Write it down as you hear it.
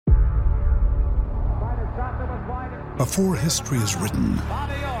Before history is written,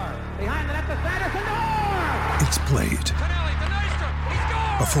 it's played.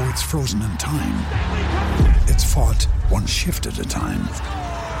 Before it's frozen in time, it's fought one shift at a time.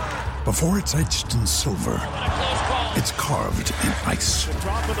 Before it's etched in silver, it's carved in ice.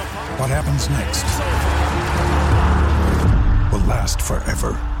 What happens next will last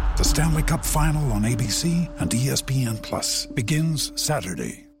forever. The Stanley Cup Final on ABC and ESPN Plus begins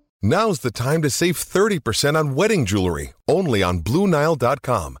Saturday. Now's the time to save 30% on wedding jewelry, only on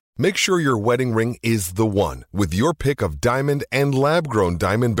BlueNile.com. Make sure your wedding ring is the one with your pick of diamond and lab-grown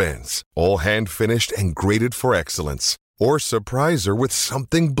diamond bands, all hand-finished and graded for excellence. Or surprise her with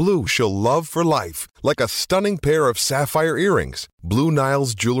something blue she'll love for life, like a stunning pair of sapphire earrings. Blue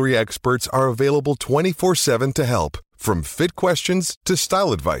Nile's jewelry experts are available 24/7 to help, from fit questions to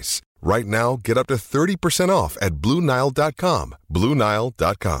style advice. Right now, get up to 30% off at BlueNile.com.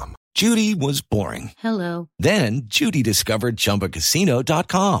 BlueNile.com. Judy was boring. Hello. Then Judy discovered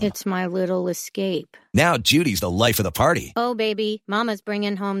ChumbaCasino.com. It's my little escape. Now Judy's the life of the party. Oh, baby, mama's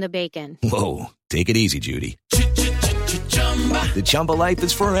bringing home the bacon. Whoa, take it easy, Judy. The Chumba life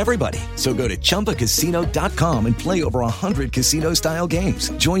is for everybody. So go to ChumbaCasino.com and play over 100 casino-style games.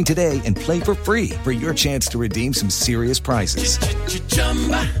 Join today and play for free for your chance to redeem some serious prizes.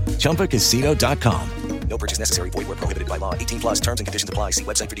 ChumbaCasino.com. No purchase necessary. Void where prohibited by law. 18 plus terms and conditions apply. See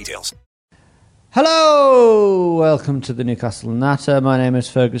website for details. Hello! Welcome to the Newcastle Natter. My name is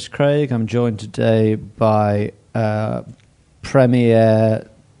Fergus Craig. I'm joined today by Premier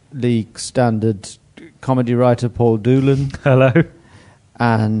League standard comedy writer Paul Doolan. Hello.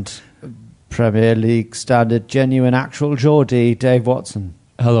 And Premier League standard genuine actual Geordie Dave Watson.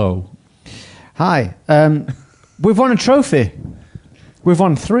 Hello. Hi. We've won a trophy. We've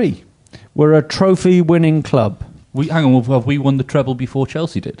won 3. We're a trophy-winning club. Hang on, have we won the treble before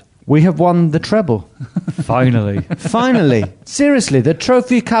Chelsea did? We have won the treble. Finally. Finally. Seriously, the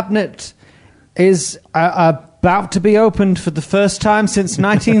trophy cabinet is about to be opened for the first time since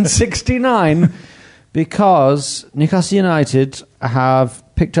 1969 because Newcastle United have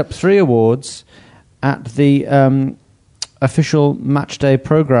picked up 3 awards at the official Matchday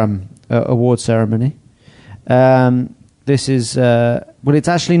programme award ceremony. This is it's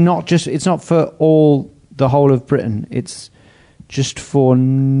actually it's not for the whole of Britain. It's just for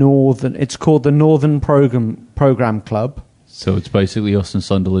Northern. It's called the Northern Programme Club. So it's basically us and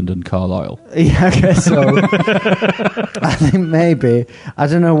Sunderland and Carlisle. Yeah, I guess so. I think maybe. I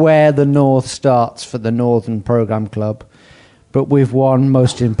don't know where the North starts for the Northern Programme Club, but we've won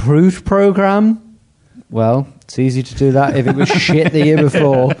Most Improved Programme. Well, it's easy to do that if it was shit the year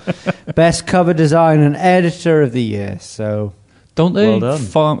before. Best Cover Design and Editor of the Year. So, don't they well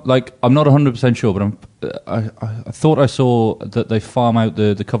farm? Like, I'm not 100% sure, but I thought I saw that they farm out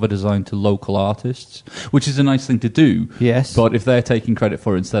the cover design to local artists, which is a nice thing to do. Yes. But if they're taking credit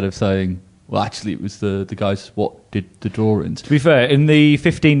for it instead of saying, well, actually, it was the guys what did the drawings. To be fair, in the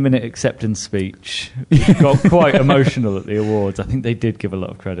 15-minute acceptance speech, it got quite emotional at the awards. I think they did give a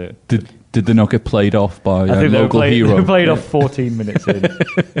lot of credit. Did they not get played off by a local hero? They played off 14 minutes in.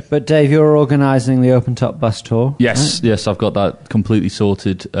 But Dave, you're organising the Open Top Bus Tour. Yes, right? Yes, I've got that completely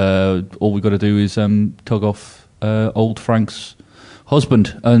sorted. All we've got to do is tug off old Frank's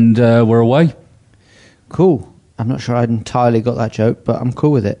husband, and we're away. Cool. I'm not sure I'd entirely got that joke, but I'm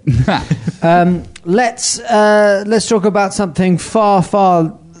cool with it. Let's talk about something far,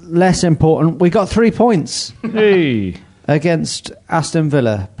 far less important. We got 3 points. Hey. Against Aston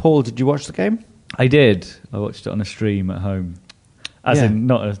Villa. Paul, did you watch the game? I did. I watched it on a stream at home. As in,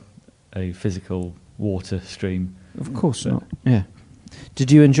 not a physical water stream. Of course not. Yeah. Did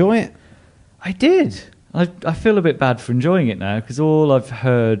you enjoy it? I did. I feel a bit bad for enjoying it now, because all I've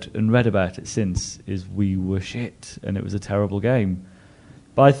heard and read about it since is we were shit and it was a terrible game.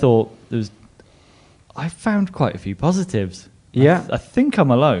 But I thought I found quite a few positives. Yeah. I think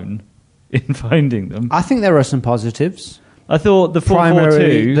I'm alone in finding them. I think there are some positives. I thought the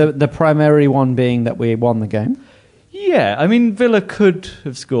 4-4-2... The primary one being that we won the game. Yeah, I mean, Villa could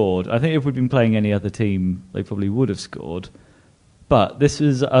have scored. I think if we'd been playing any other team, they probably would have scored. But this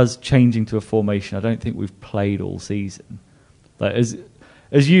is us changing to a formation I don't think we've played all season. Like, as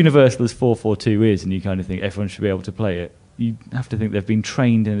universal as 4-4-2 is, and you kind of think everyone should be able to play it, you have to think they've been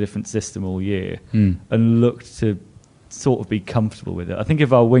trained in a different system all year and looked to sort of be comfortable with it. I think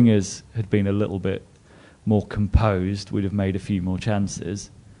if our wingers had been a little bit more composed, we'd have made a few more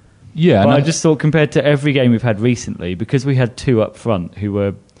chances. Yeah, but I just thought compared to every game we've had recently, because we had 2 up front who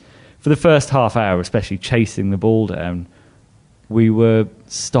were, for the first half hour especially, chasing the ball down, we were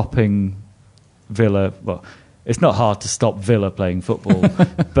stopping Villa. Well, it's not hard to stop Villa playing football,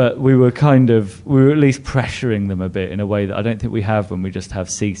 but we were at least pressuring them a bit in a way that I don't think we have when we just have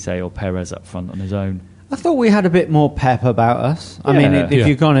Cisse or Perez up front on his own. I thought we had a bit more pep about us. I mean, if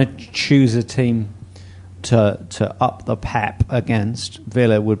you're going to choose a team to up the pep against,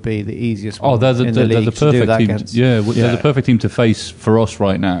 Villa would be the easiest one they're in the league the to do perfect that team. against. They're the perfect team to face for us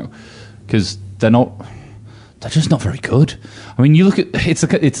right now, because they're just not very good. I mean, you look at it's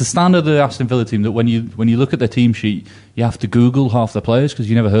a standard of the Aston Villa team that when you look at their team sheet, you have to Google half the players because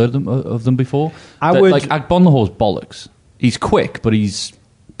you never heard of them before. Like Agbonlaho's bollocks. He's quick, but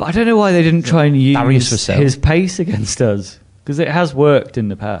I don't know why they didn't try and use Vassell. his pace against us, because it has worked in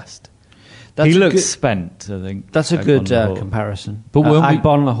the past. He looks spent, I think. That's a good comparison. But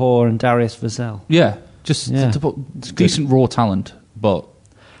Agbonlahor and Darius Vassell. Yeah, decent raw talent, but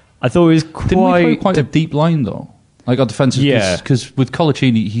I thought it was didn't we play quite a deep line though? Like our defensive, because with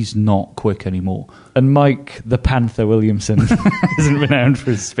Colaccini, he's not quick anymore. And Mike the Panther Williamson isn't renowned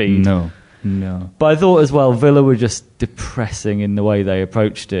for his speed. No. But I thought as well, Villa were just depressing in the way they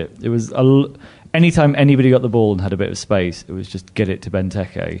approached it. It was anytime anybody got the ball and had a bit of space, it was just get it to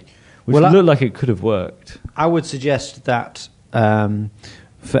Benteke, which looked like it could have worked. I would suggest that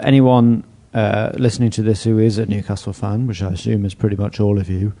for anyone listening to this who is a Newcastle fan, which I assume is pretty much all of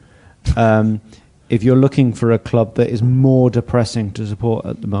you, if you're looking for a club that is more depressing to support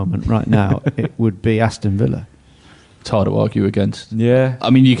at the moment right now, it would be Aston Villa. It's hard to argue against. Yeah, I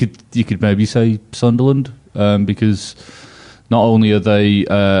mean, you could maybe say Sunderland because not only are they,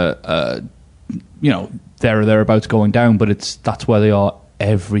 they're thereabouts going down, but that's where they are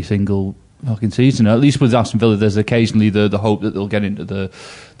every single fucking season. At least with Aston Villa, there's occasionally the hope that they'll get into the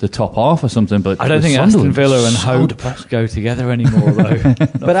top half or something. But I don't think Aston Villa and hope go together anymore, though.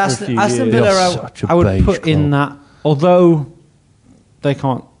 But Aston Villa, I would put in that, although they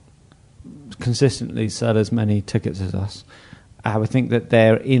can't consistently sell as many tickets as us, I would think that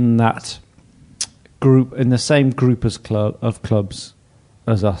they're in that group, in the same group of clubs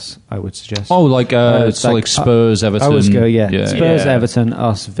as us, I would suggest. Oh, like Spurs, Everton. I would go, Spurs, Everton,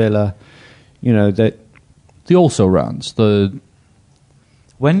 us, Villa. That the also runs.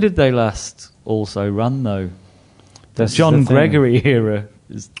 When did they last also run though? The That's John the thing. Gregory era.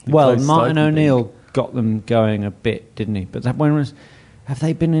 Martin O'Neill got them going a bit, didn't he? But have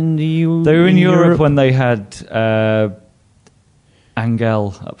they been in the They were in Europe when they had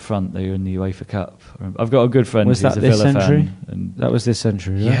Angel up front. They were in the UEFA Cup. I've got a good friend who's a Villa fan. And that was this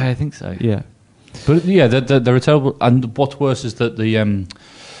century, right? Yeah, I think so. Yeah. But they're a terrible. And what's worse is that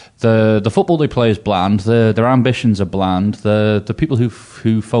the football they play is bland. Their ambitions are bland. The people who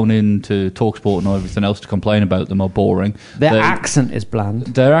phone in to TalkSport and everything else to complain about them are boring. Their accent is bland.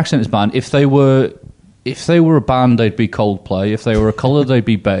 Their accent is bland. If they were a band, they'd be Coldplay. If they were a colour, they'd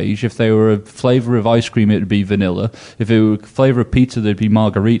be beige. If they were a flavour of ice cream, it'd be vanilla. If they were a flavour of pizza, they'd be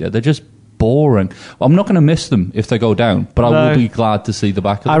margarita. They're just boring. I'm not going to miss them if they go down, but I will be glad to see the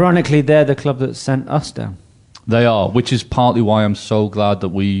back of them. Ironically, they're the club that sent us down. They are, which is partly why I'm so glad that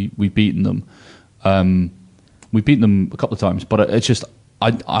we've beaten them. We've beaten them a couple of times, but it's just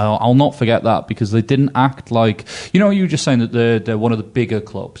I'll not forget that because they didn't act like... you were just saying that they're one of the bigger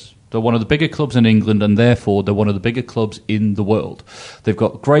clubs. They're one of the bigger clubs in England, and therefore they're one of the bigger clubs in the world. They've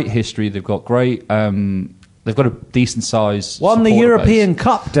got great history. They've got great... they've got a decent size. Won the European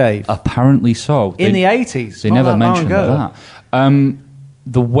Cup, Dave. Apparently so. In the 80s. They never mentioned that.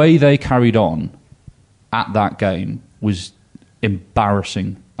 The way they carried on at that game was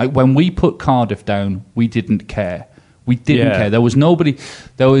embarrassing. Like when we put Cardiff down, we didn't care. We didn't care. There was nobody.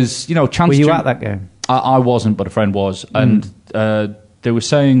 There was, chance. Were you at that game? I wasn't, but a friend was, and they were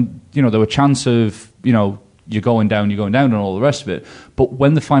saying, there were chance of, you're going down, and all the rest of it. But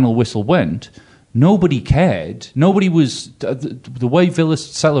when the final whistle went, nobody cared. Nobody was. The way Villa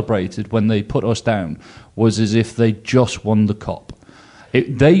celebrated when they put us down was as if they just won the cup.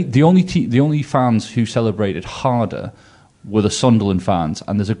 The only fans who celebrated harder were the Sunderland fans,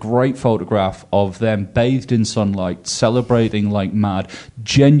 and there's a great photograph of them bathed in sunlight, celebrating like mad.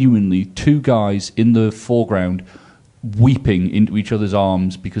 Genuinely, two guys in the foreground weeping into each other's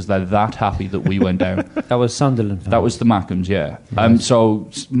arms because they're that happy that we went down. That was Sunderland fans. That was the Mackhams, yeah. So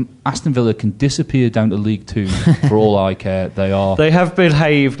Aston Villa can disappear down to League Two for all I care. They have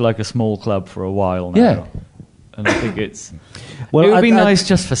behaved like a small club for a while now. Yeah. And I think it's... Well, it would be nice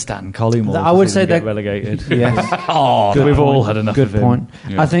just for Stan Collymore. I would say they relegated. Yes. We've all had enough of him. Good point.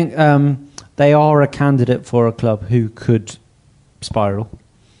 Yeah. I think they are a candidate for a club who could spiral.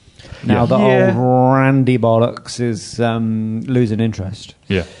 Now that old Randy Bollocks is losing interest.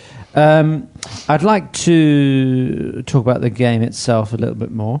 Yeah. I'd like to talk about the game itself a little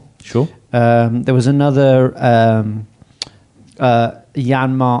bit more. Sure. There was another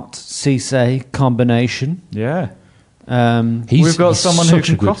Janmaat Cisse combination. Yeah. He's got someone who such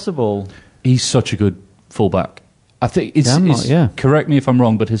can a good- cross the ball. He's such a good fullback. I think Janmaat, yeah. Correct me if I'm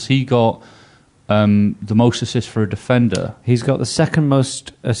wrong, but has he got the most assists for a defender? He's got the second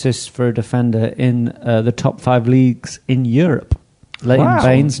most assists for a defender in the top 5 leagues in Europe. Leighton Wow.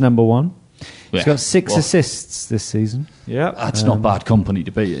 Baines, number 1. He's Yeah. got 6 Well, assists this season. Yeah. That's not bad company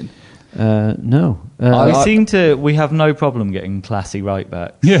to be in. No. We have no problem getting classy right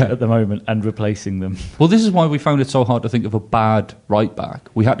backs Yeah. at the moment and replacing them. Well, this is why we found it so hard to think of a bad right back.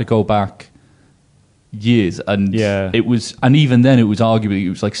 We had to go back years, and Yeah. it was, and even then, it was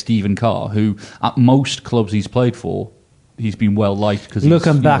arguably like Stephen Carr, who at most clubs he's played for, he's been well liked. Because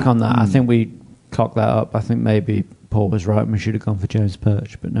Looking back on that, I think we cocked that up. I think maybe Paul was right and we should have gone for James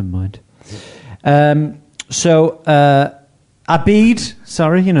Perch, but never mind. Abid,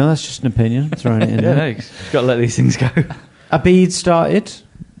 sorry, that's just an opinion. Throwing it in Yeah, there. no, you've got to let these things go. Abid started.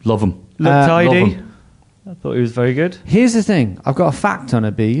 love him. Look love tidy. him. I thought he was very good. Here's the thing. I've got a fact on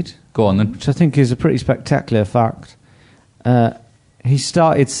Abid, Go on then. which I think is a pretty spectacular fact. He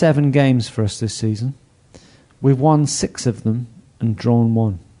started 7 games for us this season. We've won 6 of them and drawn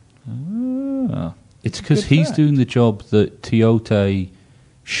 1. It's because he's doing the job that Tiote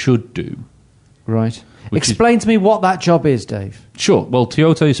should do. Right. Which Explain to me what that job is, Dave. Sure. Well,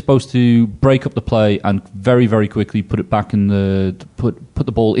 Tiote is supposed to break up the play and very, very quickly put it back in put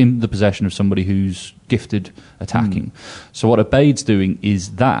the ball in the possession of somebody who's gifted attacking. So what Abeid's doing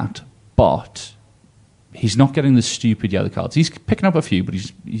is that, but he's not getting the stupid yellow cards. He's picking up a few, but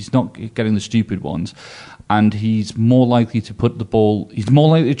he's not getting the stupid ones. And he's more likely to put the ball. He's more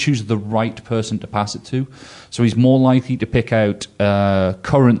likely to choose the right person to pass it to. So he's more likely to pick out.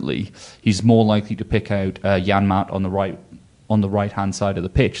 Currently, he's more likely to pick out Janmaat on the right hand side of the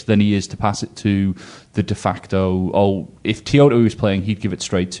pitch than he is to pass it to the de facto. Oh, if Tiote was playing, he'd give it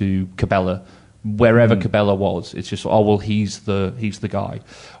straight to Cabella, wherever Cabella was. It's just he's the guy.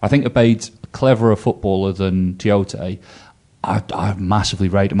 I think Abeid's a cleverer footballer than Tiote. I massively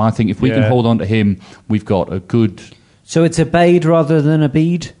rate him. I think if we can hold on to him, we've got a good. So it's Abeid rather than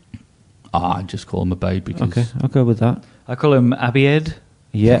Abid? I just call him Abeid because. Okay, I'll go with that. I call him Abied.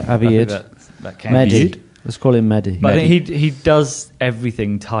 Yeah, I think Abid. that can be. Mehdi. Let's call him Mehdi. But I think he does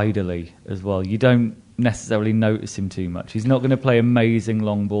everything tidily as well. You don't necessarily notice him too much. He's not going to play amazing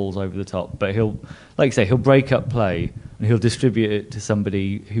long balls over the top, but he'll break up play and he'll distribute it to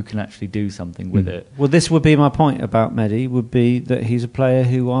somebody who can actually do something with it. Well, this would be my point about Mehdi, would be that he's a player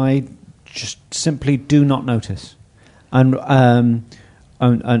who I just simply do not notice. And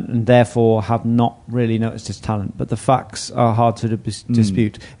therefore have not really noticed his talent. But the facts are hard to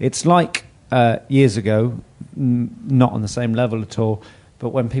dispute. It's like years ago, not on the same level at all, but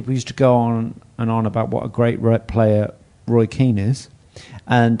when people used to go on and on about what a great player Roy Keane is,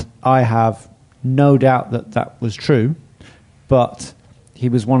 and I have no doubt that that was true, but he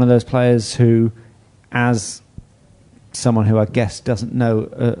was one of those players who, as someone who I guess doesn't know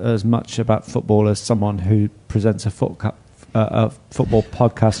as much about football as someone who presents a football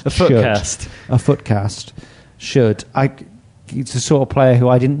podcast a footcast should. He's the sort of player who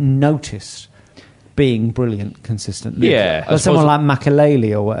I didn't notice being brilliant consistently. Yeah, I like someone suppose- like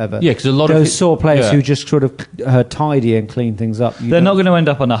Makelele or whatever. Yeah, 'cause a lot of those it- sort of players yeah. who just sort of tidy and clean things up. They're not going to end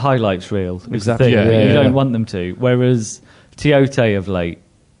up on a highlights reel. is the Exactly. thing. Yeah, You yeah. don't want them to. Whereas Tiote of late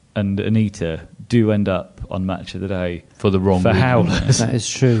and Anita do end up on Match of the Day For the wrong for reason. howlers. That is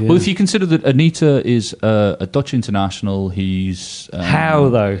true. Yeah. Well, if you consider that Anita is a Dutch international, he's How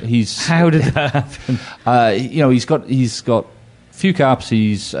though? How did that happen? He's got few caps.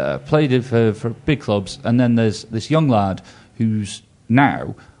 He's played it for big clubs, and then there's this young lad who's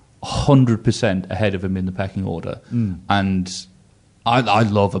now 100% ahead of him in the pecking order, and I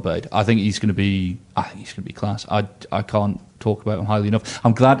love Abeid. I think he's going to be class. I can't talk about him highly enough.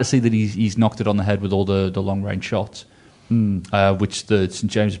 I'm glad to see that he's knocked it on the head with all the long range shots, which the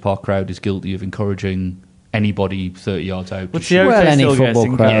St James's Park crowd is guilty of encouraging anybody 30 yards out. Well, to shoot. Tiote well, any still gets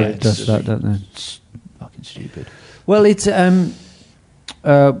football crowd engaged. does that, don't they? It's fucking stupid. Well, it's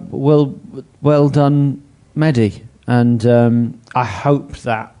well done, Mehdi, and I hope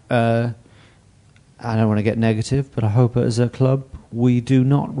that I don't want to get negative, but I hope as a club we do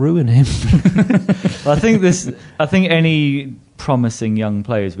not ruin him. I think any promising young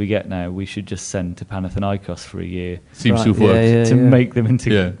players we get now, we should just send to Panathinaikos for a year Seems Right, to have worked. yeah. to make them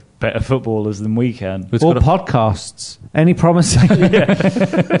into Yeah. better footballers than we can. It's Or got a- podcasts. Any promising?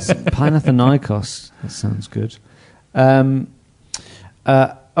 Panathinaikos. That sounds good.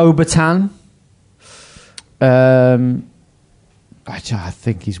 Obertan. I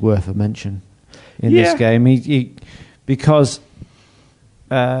think he's worth a mention in this game. Because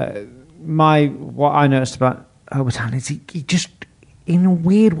what I noticed about Obertan is he just, in a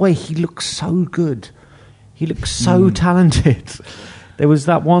weird way, he looks so good. He looks so talented. There was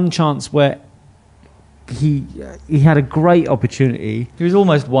that one chance where he had a great opportunity. He was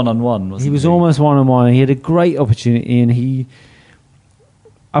almost one-on-one, wasn't he? He was almost one-on-one. He had a great opportunity, and he,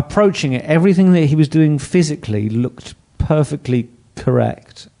 approaching it, everything that he was doing physically looked perfectly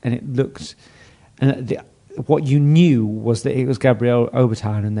correct, and it looked, what you knew was that it was Gabriel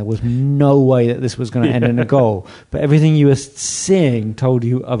Obertan, and there was no way that this was going to end in a goal. But everything you were seeing told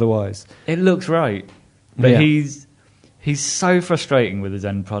you otherwise. It looks right, but he's so frustrating with his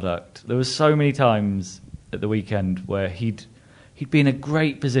end product. There were so many times at the weekend where he'd be in a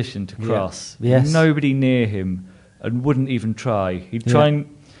great position to cross, nobody near him, and wouldn't even try. He'd try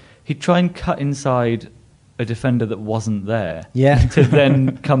and cut inside a defender that wasn't there, to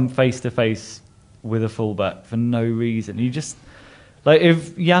then come face to face with a fullback for no reason. You just, like,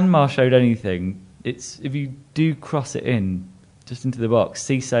 if Yanmar showed anything, it's if you do cross it in just into the box,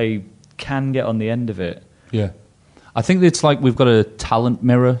 Cisse can get on the end of it. Yeah. I think it's like we've got a talent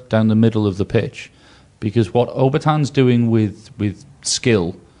mirror down the middle of the pitch, because what Obertan's doing with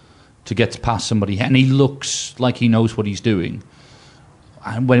skill to get past somebody, and he looks like he knows what he's doing,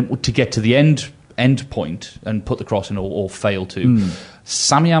 and when to get to the end point and put the cross in or fail to.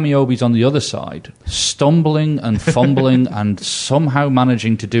 Sammy Amiobi's on the other side, stumbling and fumbling and somehow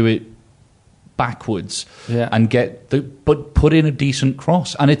managing to do it backwards and but put in a decent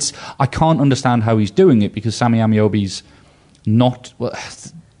cross. And I can't understand how he's doing it, because Sammy Amiobi's not, well,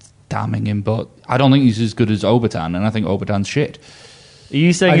 damning him, but I don't think he's as good as Obertan, and I think Obertan's shit. Are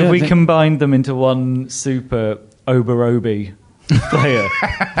you saying if we combined them into one super Oberobi player,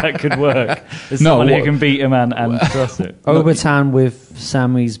 that could work? There's someone who can beat a man and cross it. Obertan with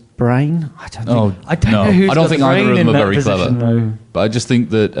Sammy's brain? I don't know who's I don't think either of them are very position, clever. But I just think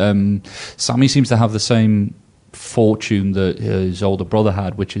that Sammy seems to have the same fortune that his older brother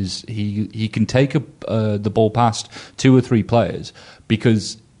had, which is he can take the ball past 2 or 3 players,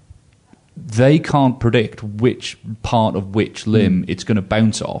 because they can't predict which part of which limb it's going to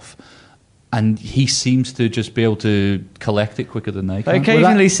bounce off. And he seems to just be able to collect it quicker than they can.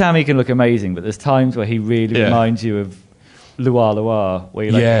 Occasionally, Sammy can look amazing, but there's times where he really reminds you of Loire, where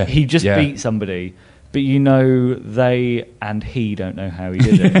you're like, he just beat somebody, but you know they and he don't know how he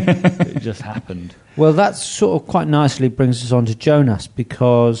did it. It just happened. Well, that sort of quite nicely brings us on to Jonas,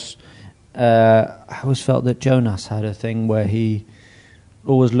 because I always felt that Jonas had a thing where he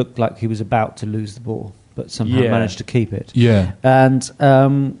always looked like he was about to lose the ball, but somehow managed to keep it. Yeah. And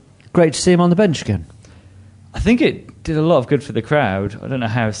great to see him on the bench again. I think it did a lot of good for the crowd. I don't know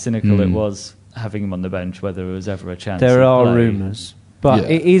how cynical it was having him on the bench, whether there was ever a chance. There are rumours, but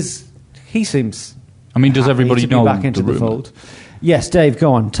it is. He seems. I mean, does everybody know back into the fold? Yes, Dave,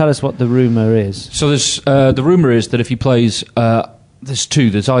 go on. Tell us what the rumour is. So there's the rumour is that if he plays, there's 2.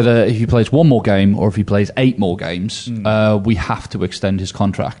 There's either if he plays 1 more game or if he plays 8 more games, we have to extend his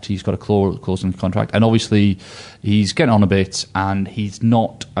contract. He's got a clause in the contract, and obviously he's getting on a bit, and he's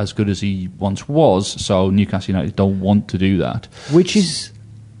not as good as he once was. So Newcastle United don't want to do that, which is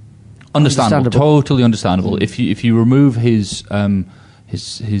understandable. Totally understandable. If you remove his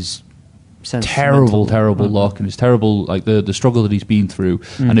terrible luck and his terrible, like the struggle that he's been through,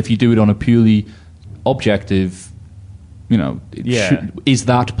 and if you do it on a purely objective, is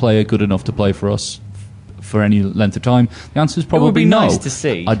that player good enough to play for us for any length of time? The answer is probably no. It would be nice to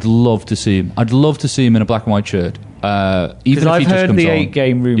see. I'd love to see him. I'd love to see him in a black and white shirt. Even if I've he just heard comes the on.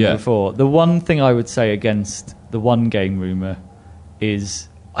 8-game rumour before. The one thing I would say against the 1-game rumour is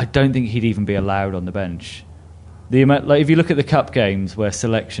I don't think he'd even be allowed on the bench. If you look at the cup games where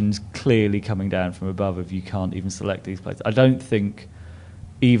selection's clearly coming down from above, if you can't even select these players, I don't think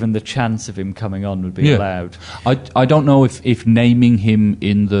even the chance of him coming on would be allowed. I don't know if naming him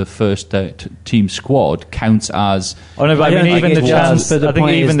in the first team squad counts as. Oh no, but I mean even the chance. I think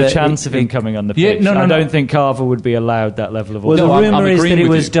even the chance of him coming on the pitch. I don't think Carver would be allowed that level of. Well, the rumour is that it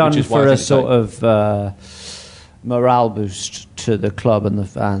was done for a sort of morale boost to the club and the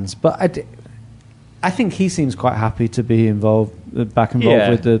fans, but I think he seems quite happy to be back involved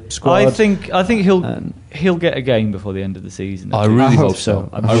with the squad. I think he'll get a game before the end of the season. I really hope so.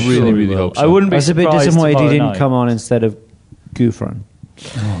 I really hope so. I wouldn't be surprised. I was a bit disappointed he didn't come on instead of Gouffran.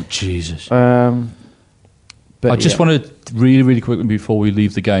 Oh Jesus! But I just want to really, really quickly before we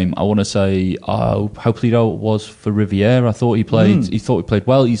leave the game, I want to say how pleased I was for Riviere. I thought he played. He thought he played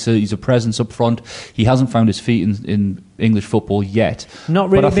well. He's a presence up front. He hasn't found his feet in English football yet.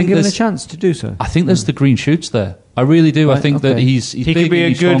 Not really been given a chance to do so. I think there's the green shoots there. I really do. Right, I think that he's he big, could be a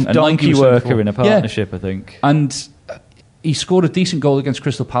he's good strong, donkey worker in a Yeah. partnership. I think. And he scored a decent goal against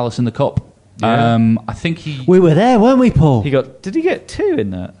Crystal Palace in the cup. Yeah. I think he. We were there, weren't we, Paul? Did he get 2 in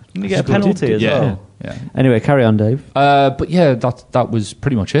that? Didn't he get a Scored penalty it. as Yeah. well? Yeah. Anyway, carry on, Dave. But yeah, that was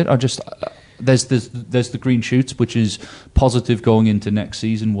pretty much it. I just there's the green shoots, which is positive going into next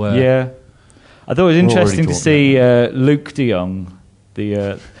season. Where Yeah. I thought it was We're already interesting to talking see Luke de Jong,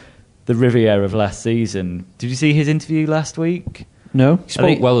 the Riviere of last season. Did you see his interview last week? No? he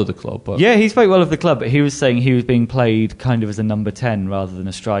spoke well of the club. But Yeah, he spoke well of the club, but he was saying he was being played kind of as a number 10 rather than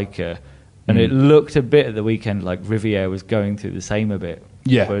a striker. And it looked a bit at the weekend like Riviere was going through the same a bit.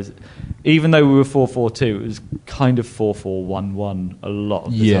 Yeah. Whereas, even though we were 4-4-2, it was kind of 4-4-1-1 a lot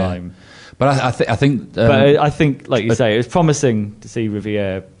of the time. But I think. But I think, like you say, it was promising to see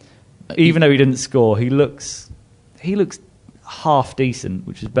Riviere. Even though he didn't score, he looks half decent,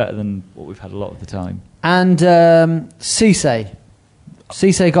 which is better than what we've had a lot of the time. And Cisse.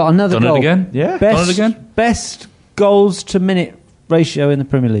 Cisse got another Done it goal. again? Yeah. Done it again? Best goals to minute ratio in the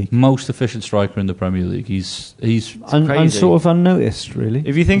Premier League. most efficient striker in the Premier League. He's And crazy. sort of unnoticed, really.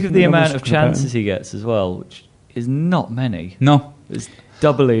 If you think of the We amount almost of forgot him. chances he gets as well, which is not many, no. it's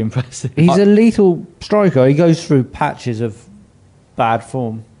doubly impressive. He's a lethal striker. He goes through patches of bad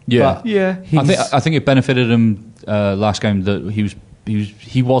form. Yeah. But Yeah. he's- I think it benefited him last game that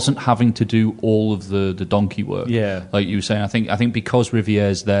he wasn't having to do all of the donkey work. Yeah. Like you were saying, I think because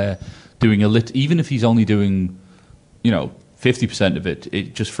Riviere's there doing even if he's only doing 50% of it,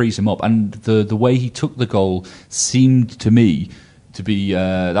 it just frees him up. And the way he took the goal seemed to me to be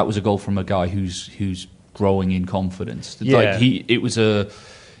that was a goal from a guy who's growing in confidence. Yeah. Like he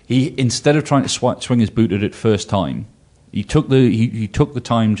instead of trying to swing his boot at it first time, he took the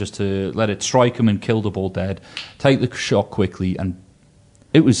time just to let it strike him and kill the ball dead, take the shot quickly, and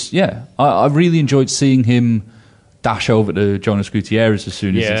it was I really enjoyed seeing him dash over to Jonas Gutierrez as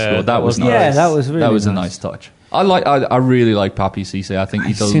soon as he scored. That was nice. Yeah, that was really that was a nice. nice touch. I really like Papi Cisse. I think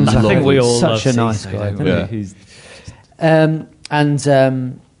he does. seems I like think we all such love a nice Cisse, guy, don't yeah. we? He's- And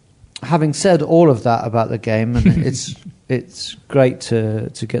having said all of that about the game, and it's great to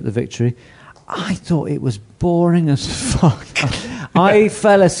get the victory, I thought it was boring as fuck. I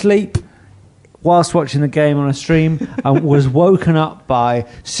fell asleep whilst watching the game on a stream and was woken up by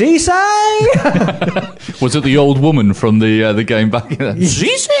Cisse! Was it the old woman from the game back then?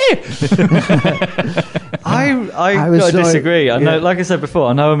 Cisse! I was gotta so- disagree. I know, yeah. like I said before,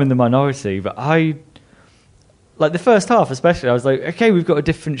 I know I'm in the minority, but like the first half especially, I was like, okay, we've got a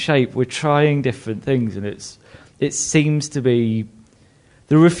different shape, we're trying different things, and it seems to be.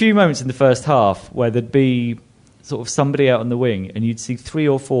 There were a few moments in the first half where there'd be sort of somebody out on the wing, and you'd see 3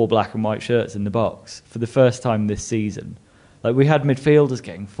 or 4 black and white shirts in the box for the first time this season. Like we had midfielders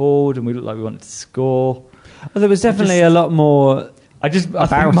getting forward, and we looked like we wanted to score. Well, there was definitely a lot more. I think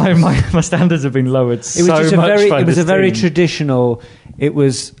About my standards have been lowered It so was just much by it was this a very team. traditional. It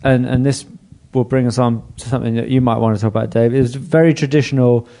was, and this will bring us on to something that you might want to talk about, Dave. It was a very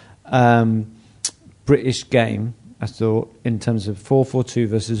traditional British game, I thought, in terms of 4-4-2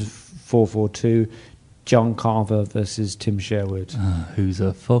 versus 4-4-2, John Carver versus Tim Sherwood. Who's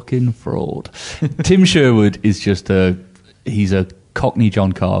a fucking fraud. Tim Sherwood is just he's a Cockney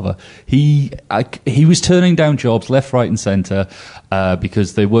John Carver. He was turning down jobs left, right and centre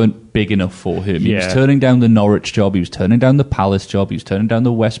because they weren't big enough for him. He was Yeah. turning down the Norwich job, he was turning down the Palace job, he was turning down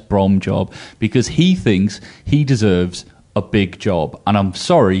the West Brom job because he thinks he deserves a big job, and I'm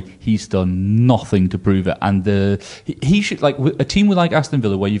sorry, he's done nothing to prove it. And he should, like a team with like Aston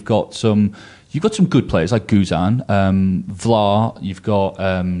Villa, where you've got some good players like Guzan, Vlaar. You've got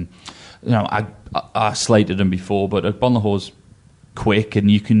I slated him before, but Bonlahor's quick, and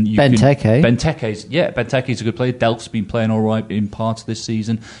you can Benteke. Benteke's a good player. Delph's been playing all right in parts of this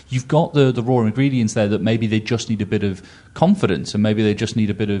season. You've got the raw ingredients there that maybe they just need a bit of confidence, and maybe they just need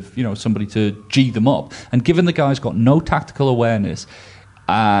a bit of somebody to G them up. And given the guy's got no tactical awareness,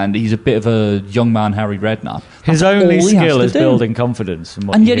 and he's a bit of a young man, Harry Redknapp. His that's only all he has skill to is do. building confidence, from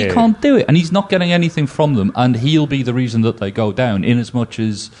what And you yet he hear. can't do it, and he's not getting anything from them, and he'll be the reason that they go down. In as much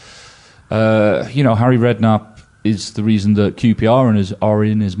as Harry Redknapp is the reason that QPR are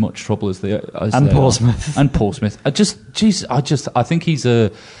in as much trouble as they Portsmouth. are. And Portsmouth. I think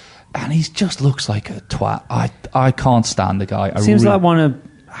and he just looks like a twat. I can't stand the guy.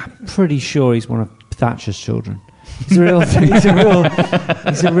 I'm pretty sure he's one of Thatcher's children. He's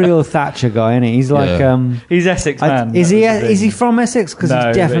a real Thatcher guy, isn't he? He's like he's Essex man. Is he from Essex? Because No,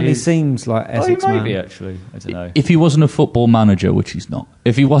 he definitely but he's- seems like Essex he might man. be actually. I don't know. If he wasn't a football manager, which he's not,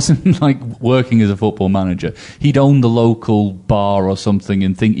 if he wasn't like working as a football manager, he'd own the local bar or something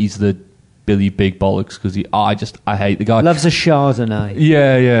and think he's the Billy Big Bollocks because I hate the guy. Loves a Chardonnay.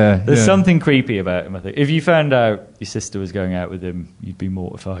 Yeah. There's something creepy about him, I think. If you found out your sister was going out with him, you'd be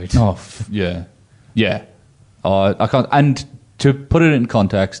mortified. Oh, yeah. I can't. And to put it in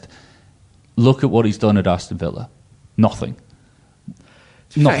context, look at what he's done at Aston Villa. Nothing.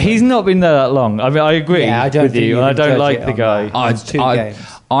 He's not been there that long. I mean, I agree Yeah, I don't with think you. you I can don't judge like it the on guy. that. It's 2 games.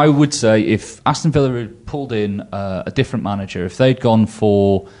 I would say if Aston Villa had pulled in a different manager, if they'd gone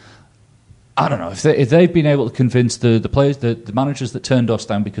for, I don't know, if they'd been able to convince the players, the managers that turned us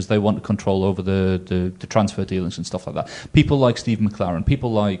down because they wanted control over the transfer dealings and stuff like that, people like Steve McLaren,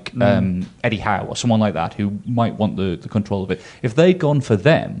 people like Eddie Howe or someone like that who might want the control of it, if they'd gone for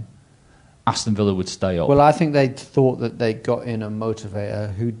them, Aston Villa would stay up. Well, I think they thought that they got in a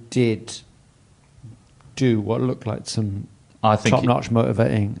motivator who did do what looked like some top-notch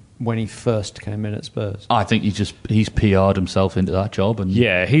motivating when he first came in at Spurs. I think he's PR'd himself into that job, and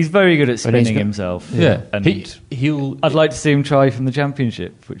Yeah, he's very good at But he's spinning got- himself. yeah, And he'll. I'd like to see him try from the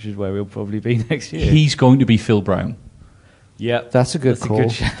Championship, which is where he'll probably be next year. He's going to be Phil Brown. Yeah, That's a good That's a call.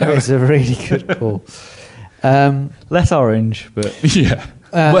 good shout. That is a really good call. less orange, but Yeah.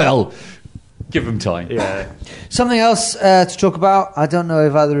 Well, give him time. yeah. Something else to talk about. I don't know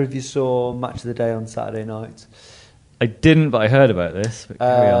if either of you saw Match of the Day on Saturday night. I didn't, but I heard about this. But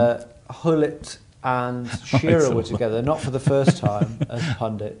carry on. Gullit and Shearer were together, not for the first time as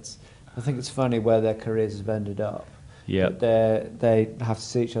pundits. I think it's funny where their careers have ended up. Yep. But they have to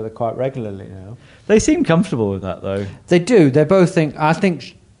see each other quite regularly now. They seem comfortable with that, though. They do. They both think. I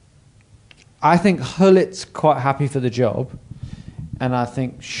think Gullit's quite happy for the job, and I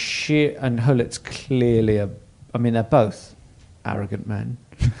think and Gullit's clearly I mean, they're both arrogant men,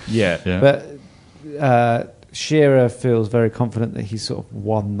 Yeah. but Shearer feels very confident that he's sort of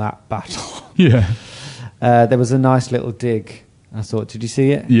won that battle. Yeah. There was a nice little dig. I thought, did you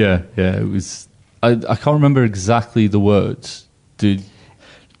see it? Yeah. It was. I can't remember exactly the words. Dude.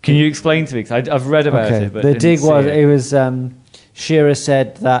 Can you explain to me? 'Cause I've read about it, but the didn't dig see was it. it was Shearer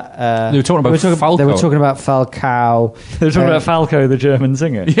said that They were talking about Falco. They were talking about Falcao. They're talking about Falco, the German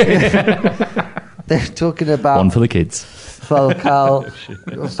singer. They're talking about One for the kids.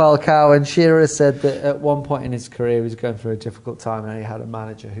 Falcao, and Shearer said that at one point in his career he was going through a difficult time and he had a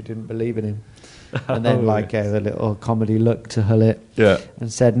manager who didn't believe in him, and then gave a little comedy look to Gullit,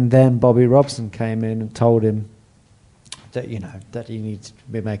 and said, and then Bobby Robson came in and told him that that he needs to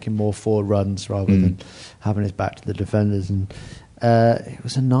be making more forward runs rather than having his back to the defenders, and it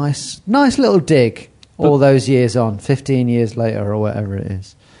was a nice little dig. All those years on, 15 years later or whatever it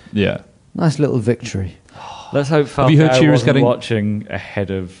is, Yeah. nice little victory. Let's hope Have you heard Falcao Shearer's wasn't getting- watching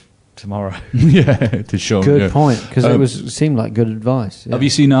ahead of tomorrow. Yeah. To show. Good yeah. point, because it seemed like good advice. Yeah. Have you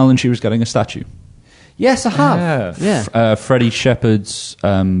seen Alan Shearer's getting a statue? Yes, I have. Yeah. Freddie Shepherd's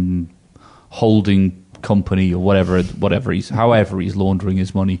holding company or whatever he's laundering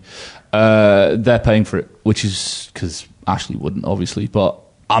his money. They're paying for it, which is because Ashley wouldn't, obviously. But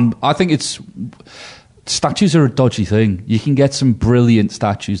I think statues are a dodgy thing. You can get some brilliant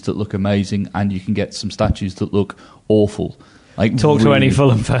statues that look amazing, and you can get some statues that look awful. Like Talk to any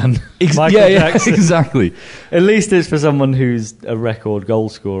Fulham fan. Michael Jackson. Exactly. At least it's for someone who's a record goal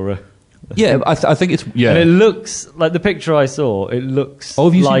scorer. Yeah, I think it's And it looks like the picture I saw. It looks Oh,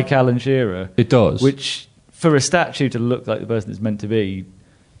 have you like seen- Alan Shearer. It does. Which, for a statue to look like the person it's meant to be,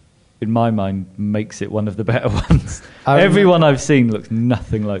 in my mind, makes it one of the better ones. Everyone I've seen looks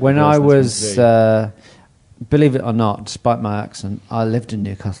nothing like. When the I person it's was, meant to believe it or not, despite my accent, I lived in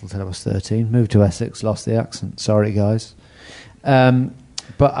Newcastle till I was 13, moved to Essex, lost the accent. Sorry, guys.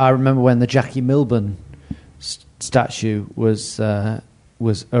 But I remember when the Jackie Milburn statue was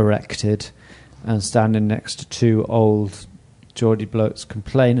erected, and standing next to two old Geordie blokes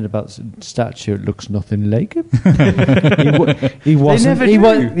complaining about the statue. It looks nothing like him. he wasn't. never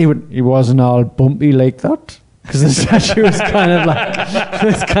He wasn't all bumpy like that, because the statue was kind of like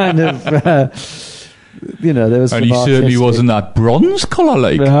there was. And some he certainly artistic- wasn't that bronze colour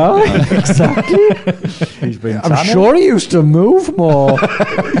like. No, exactly. He's been I'm tanning. sure he used to move more.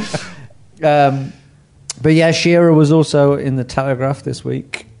 But yeah, Shearer was also in the Telegraph this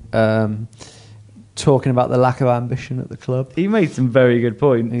week, talking about the lack of ambition at the club. He made some very good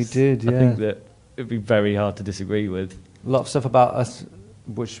points. He did, I yeah. think that it'd be very hard to disagree with. A lot of stuff about us,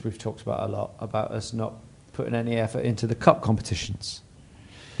 which we've talked about a lot, about us not putting any effort into the cup competitions.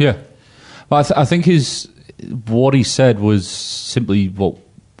 Yeah, but I think his what he said was simply what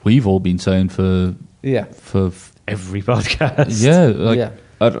we've all been saying for every podcast.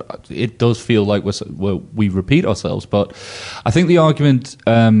 It does feel like we repeat ourselves, but I think the argument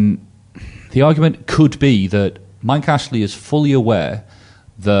could be that Mike Ashley is fully aware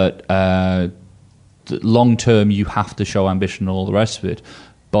that long term you have to show ambition and all the rest of it,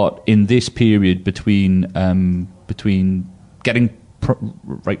 but in this period between getting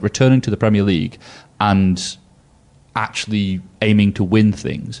returning to the Premier League and actually aiming to win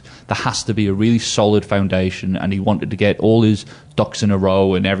things, there has to be a really solid foundation, and he wanted to get all his ducks in a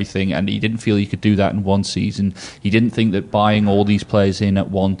row and everything, and he didn't feel he could do that in one season. He didn't think that buying all these players in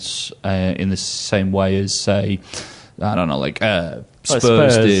at once in the same way as, say, I don't know, like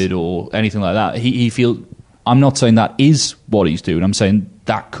Spurs did or anything like that. He feel, I'm not saying that is what he's doing, I'm saying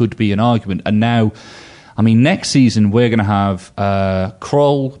that could be an argument. And now, I mean, next season we're going to have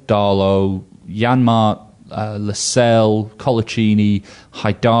Krul, Darlow, Janmaat, Lascelles, Colaccini,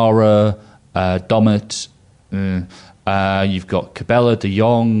 Haidara, Dommett. You've got Cabela, De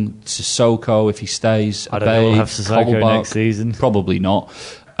Jong, Sissoko if he stays. I don't know we'll have Sissoko next season. Probably not.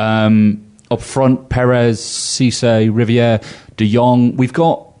 Up front, Perez, Cisse, Riviere, De Jong. We've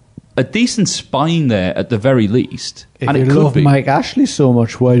got a decent spine there at the very least. If and you it could love be. Mike Ashley so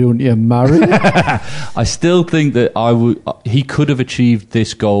much, why don't you marry him? I still think that he could have achieved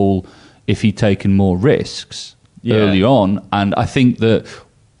this goal if he'd taken more risks early on. And I think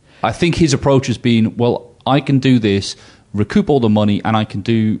his approach has been, well, I can do this, recoup all the money, and I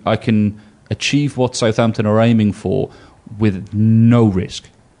can achieve what Southampton are aiming for with no risk.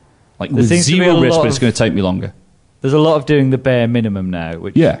 Like with zero risk, but it's going to take me longer. There's a lot of doing the bare minimum now,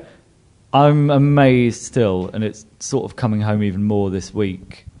 which I'm amazed still, and it's sort of coming home even more this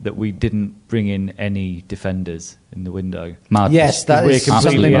week, that we didn't bring in any defenders in the window. Madness. Yes, that is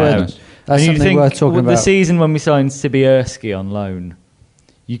something worth talking about. The season when we signed Sibierski on loan,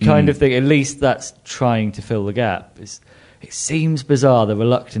 you kind of think at least that's trying to fill the gap. It seems bizarre, the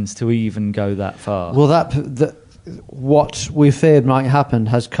reluctance to even go that far. Well, what we feared might happen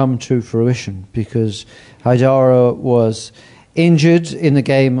has come to fruition, because Haidara was injured in the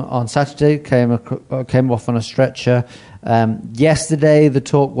game on Saturday, came off on a stretcher. Yesterday, the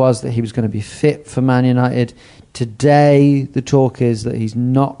talk was that he was going to be fit for Man United. Today, the talk is that he's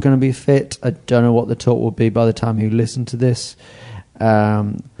not going to be fit. I don't know what the talk will be by the time you listen to this.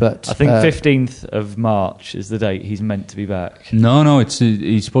 But I think 15th of March is the date he's meant to be back. No,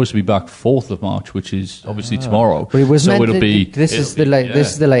 he's supposed to be back 4th of March, which is obviously tomorrow. But This is the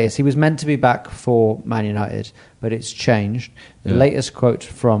latest. He was meant to be back for Man United, but it's changed. The latest quote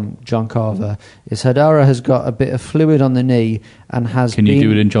from John Carver is Haidara has got a bit of fluid on the knee and has. Can you do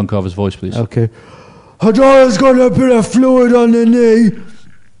it in John Carver's voice, please? Okay. Haidara's got a bit of fluid on the knee.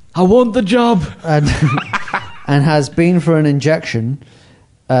 I want the job. And has been for an injection.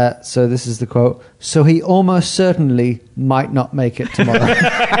 So this is the quote. So he almost certainly might not make it tomorrow.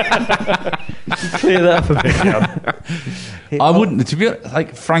 Clear that for me. I wouldn't. To be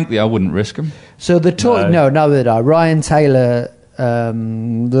frankly, I wouldn't risk him. So the talk. No, neither did I. Ryan Taylor.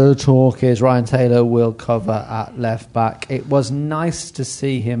 The talk is Ryan Taylor will cover at left back. It was nice to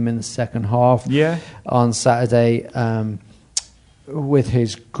see him in the second half. On Saturday, with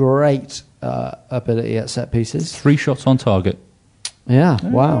his great ability at set pieces. 3 shots on target. Yeah,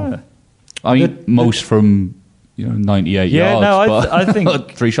 wow. I mean, most from 98 yards. No, I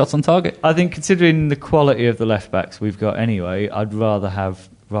think 3 shots on target. I think considering the quality of the left backs we've got anyway, I'd rather have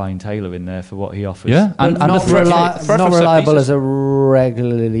Ryan Taylor in there for what he offers. Yeah, and not reliable as a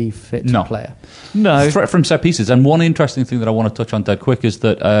regularly fit player. No. Threat from set pieces. And one interesting thing that I want to touch on dead quick is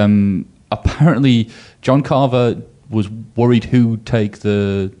that apparently John Carver was worried who'd take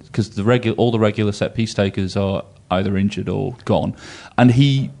because all the regular set piece takers are either injured or gone, and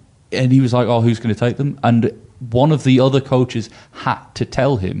he was like, oh, who's going to take them? And one of the other coaches had to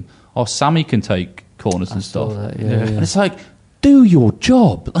tell him, oh, Sammy can take corners and stuff. And it's like, do your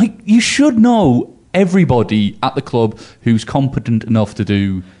job. Like, you should know everybody at the club who's competent enough to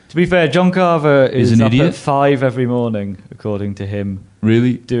do. To be fair, John Carver is an up idiot. at 5 every morning, according to him.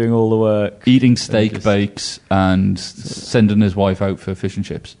 Really? Doing all the work. Eating steak bakes and sending his wife out for fish and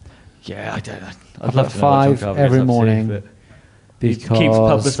chips. Yeah, I'd I'd love at to know what John 5 Carver every gets up to, morning but because keeps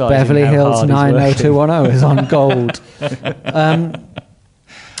publicising Beverly how Hills hard he's working. 90210 is on gold.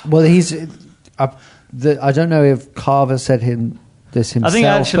 Well, I don't know if Carver said this himself. I think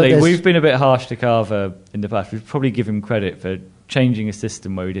actually we've been a bit harsh to Carver in the past. We'd probably give him credit for changing a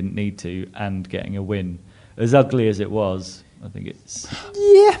system where he didn't need to and getting a win. As ugly as it was, I think it's...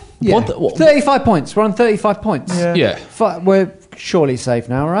 Yeah. 35 points. We're on 35 points. Yeah. We're surely safe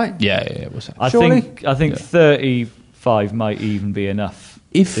now, right? Yeah, we'll say. I Surely? think 35 might even be enough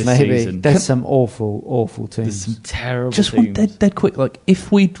If this Maybe. season. There's some awful There's teams. some terrible just teams. dead quick, like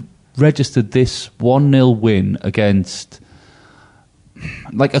if we'd registered this 1-0 win against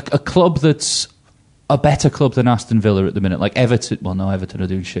like a club that's a better club than Aston Villa at the minute, like Everton. Well, no, Everton are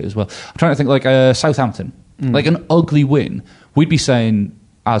doing shit as well. I'm trying to think, like Southampton, like an ugly win. We'd be saying,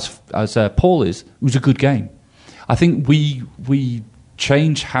 as Paul is, it was a good game. I think we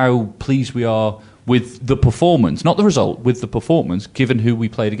change how pleased we are with the performance, not the result, with the performance, given who we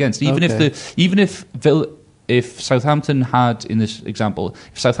played against. Even if Southampton had, in this example,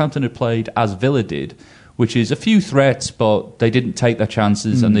 if Southampton had played as Villa did, which is a few threats, but they didn't take their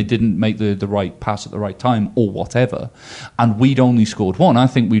chances and they didn't make the right pass at the right time or whatever, and we'd only scored one, I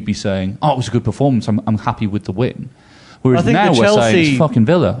think we'd be saying, oh, it was a good performance, I'm happy with the win. Whereas I think now the we're saying, Chelsea- it's fucking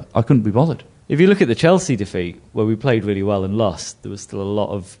Villa, I couldn't be bothered. If you look at the Chelsea defeat, where we played really well and lost, there was still a lot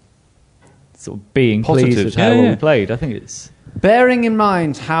of sort of being pleased Positives. with how Yeah, well yeah. we played. I think it's... Bearing in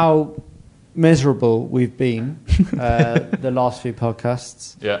mind how miserable we've been the last few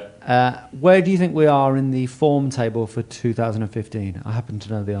podcasts, where do you think we are in the form table for 2015? I happen to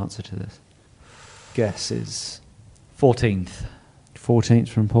know the answer to this. Guess is 14th. 14th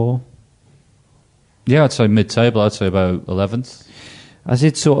from Paul. Yeah, I'd say mid-table, I'd say about 11th. I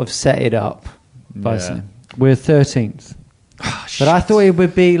did sort of set it up by Yeah. saying we're 13th. But I thought it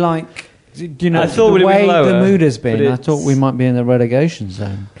would be like, you know, I thought the it would way be lower, the mood has been, but I it's- thought we might be in the relegation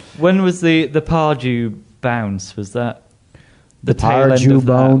zone. When was the Pardew bounce? Was that The tail end Pardew of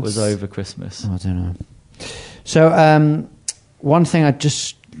that bounce was over Christmas? I don't know. So, one thing I'd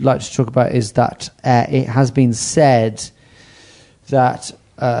just like to talk about is that it has been said that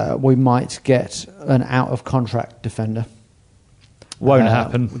we might get an out-of-contract defender. Won't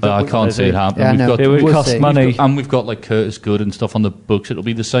happen. I can't see it happening. Yeah, We've no, got, It would we'll cost see. money. and we've got like Curtis Good and stuff on the books. It'll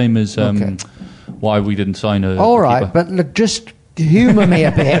be the same as Okay. why we didn't sign a All right, keeper. but look, just humour me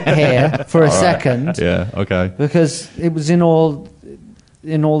a bit here for a second, Yeah, okay. because it was in all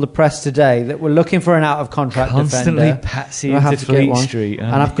the press today that we're looking for an out-of-contract Constantly defender. patsy I have into to get Fleet one. Street. And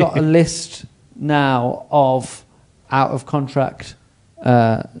I've got a list now of out-of-contract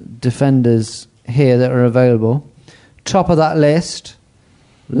defenders here that are available. Top of that list,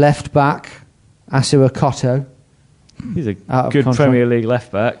 left back, Asu Akoto. He's a out of good contract. Premier League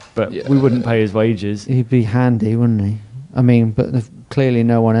left back, but Yeah. we wouldn't pay his wages. He'd be handy, wouldn't he? I mean, but clearly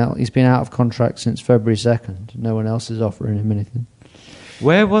no one else. He's been out of contract since February 2nd. No one else is offering him anything.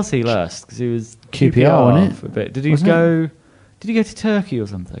 Where was he last? Because he was QPR, wasn't it? for a bit. Did he Wasn't go? Did he go to Turkey or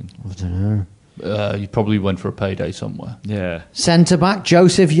something? I don't know. You probably went for a payday somewhere. Yeah. Centre back,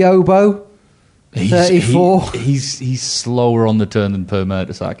 Joseph Yobo. 34. He's slower on the turn than Per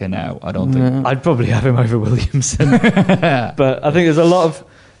Mertesacker now. I don't think. I'd probably have him over Williamson. But I think there's a lot of...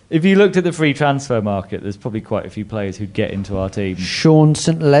 If you looked at the free transfer market, there's probably quite a few players who get into our team. Sean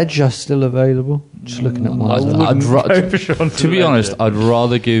St Ledger still available. Just looking at one. To be honest, I'd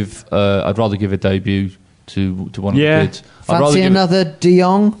rather give a debut to one of the kids. I'd rather Fancy give another De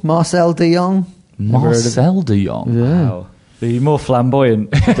Jong, Marcel De Jong. Marcel De Jong. Yeah. Wow. The more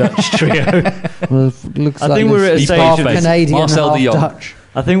flamboyant Dutch trio. Well, it looks I like think we're at a this stage half of it. Canadian, Marcel half De Jong. Dutch.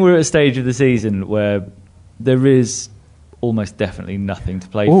 I think we're at a stage of the season where there is almost definitely nothing to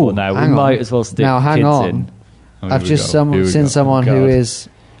play Ooh, for now. We hang on. might as well stick Now, hang kids on. in. Oh, here I've we just go. Here we seen go. someone who God. is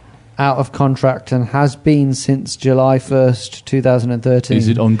out of contract and has been since July 1st, 2013. Is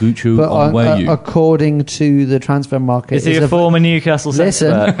it on Gucci But on where you? according to the transfer market, Is he a former Newcastle centre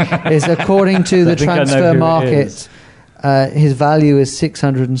back? listen, is according to the I think I know transfer who it market, is. his value is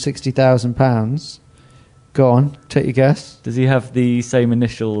 £660,000. Go on, take your guess. Does he have the same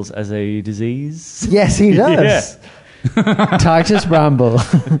initials as a disease? Yes, he does. Titus Bramble.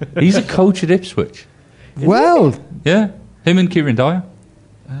 He's a coach at Ipswich. Well, Yeah, him and Kieran Dyer.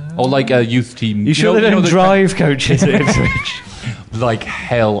 Or like a youth team. You sure know- they don't the- drive coaches at Ipswich? Like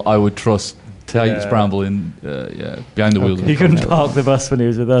hell, I would trust Titus Bramble in behind the wheel. He couldn't park the bus when he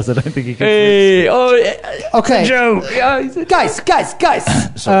was with us. I don't think he could. okay. Joe. Guys.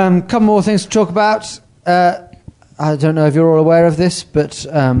 Couple more things to talk about. I don't know if you're all aware of this, but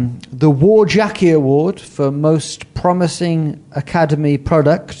the War Jackie Award for Most Promising Academy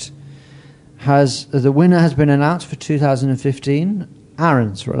Product the winner has been announced for 2015.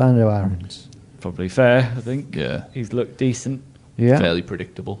 Orlando Aarons. Probably fair, I think. Yeah, He's looked decent. Yeah. fairly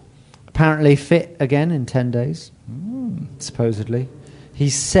predictable. Apparently fit again in 10 days, supposedly. He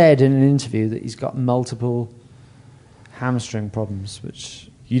said in an interview that he's got multiple hamstring problems, which...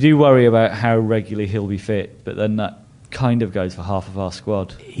 You do worry about how regularly he'll be fit, but then that kind of goes for half of our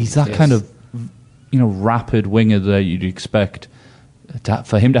squad. He's that kind of rapid winger that you'd expect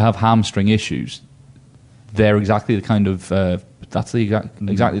for him to have hamstring issues, they're exactly the kind of exactly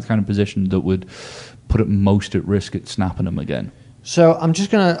the kind of position that would put it most at risk at snapping him again. So I'm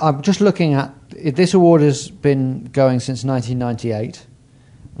just looking at this award has been going since 1998.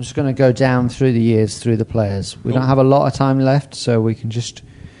 I'm just going to go down through the years, through the players. We don't have a lot of time left, so we've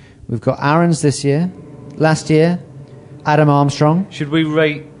got Aaron's this year, last year, Adam Armstrong. Should we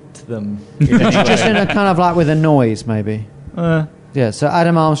rate them? Just in a kind of like with a noise, maybe. Yeah, so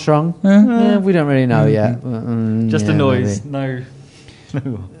Adam Armstrong, we don't really know yet. Just a noise. Maybe.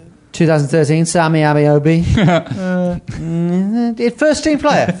 No. 2013, Sammy Abiobi. First team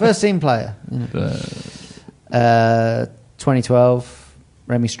player. 2012,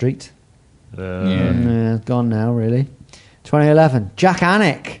 Remy Street. Gone now, really. 2011, Jack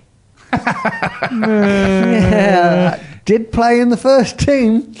Anik. Did play in the first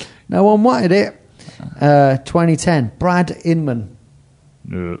team. No one wanted it. 2010, Brad Inman.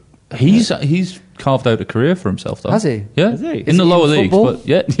 He's carved out a career for himself, though. Has he? Yeah, Has he? in the lower leagues. football? But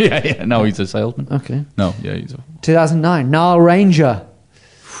yeah. No, he's a salesman. Okay. No, yeah, he's. 2009, Niall Ranger.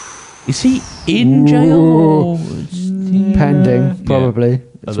 Is he in jail? Or Pending, probably.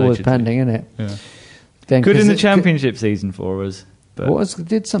 It's always Allegedly. pending, isn't it? Yeah. Then, Good 'cause in the it- championship season for us. But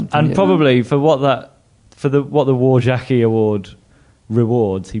did something. and yeah. probably for what the War Jackie Award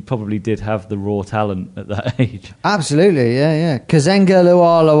rewards, he probably did have the raw talent at that age. Absolutely, yeah. Kazenga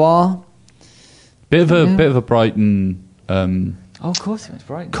Luar. Bit of a Brighton Of course, he was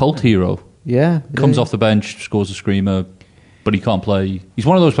right. cult hero. Yeah. Comes off the bench, scores a screamer, but he can't play. He's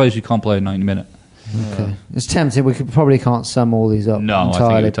one of those players who can't play a 90 minute. Okay. It's tempting. We probably can't sum all these up No, I think it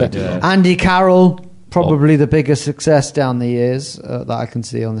entirely. would take But too long. Andy Carroll, probably the biggest success down the years that I can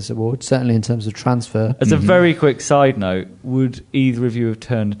see on this award, certainly in terms of transfer. As a very quick side note, would either of you have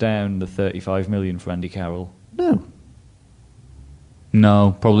turned down the 35 million for Andy Carroll? No.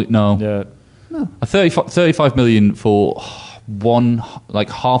 No, probably no. Yeah. A 35 million for one, like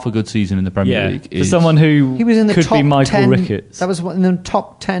half a good season in the Premier League. For someone who He was in the could top be Michael 10. Ricketts. That was in the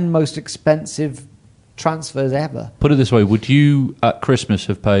top 10 most expensive transfers ever. Put it this way: would you at Christmas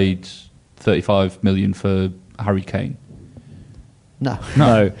have paid 35 million for Harry Kane? No.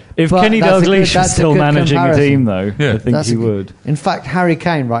 No. If But Kenny that's a good- Dalglish was that's a still good managing the comparison. team, though, Yeah. I think That's he a good- would. In fact, Harry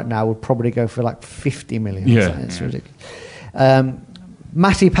Kane right now would probably go for like 50 million. Yeah. It's ridiculous.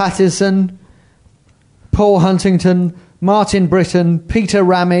 Matty Patterson, Paul Huntington, Martin Britton, Peter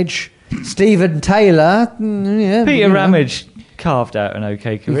Ramage, Stephen Taylor. Peter Ramage carved out an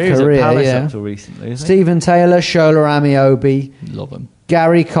okay career. He was Career, at Palace yeah. up till recently, isn't he? Stephen Taylor, Shola Amiobi, Love him.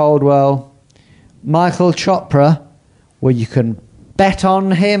 Gary Caldwell, Michael Chopra, where you can bet on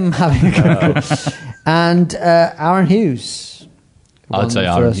him having a good career, and Aaron Hughes. I'd Won say the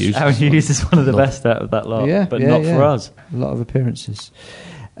Aaron first- Hughes. Aaron Hughes is one of the best out of that lot, but not for us. A lot of appearances.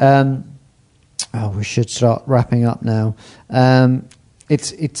 We should start wrapping up now.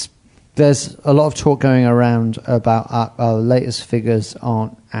 There's a lot of talk going around about our latest figures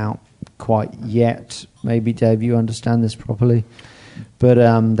aren't out quite yet. Maybe Dave, you understand this properly, but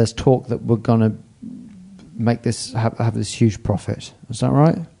there's talk that we're going to make this have this huge profit. Is that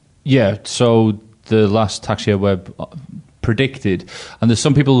right? Yeah. So the last Tax Year Web predicted, and there's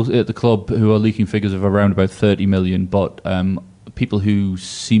some people at the club who are leaking figures of around about 30 million, but people who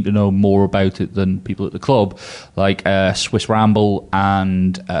seem to know more about it than people at the club, like Swiss Ramble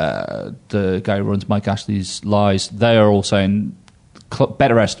and the guy who runs Mike Ashley's Lies, they are all saying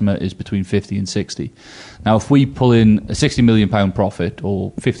better estimate is between 50 and 60. Now, if we pull in a £60 million profit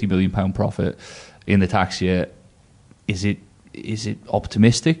or £50 million profit in the tax year, is it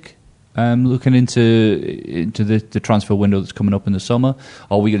optimistic? Looking into the transfer window that's coming up in the summer,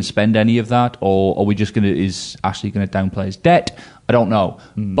 are we going to spend any of that, or are we just is Ashley going to downplay his debt? I don't know.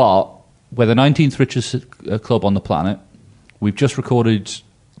 But we're the 19th richest club on the planet. We've just recorded,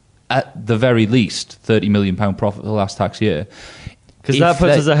 at the very least, £30 million profit for the last tax year. Because that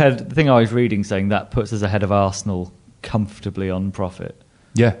puts us ahead. The thing I was reading saying that puts us ahead of Arsenal comfortably on profit.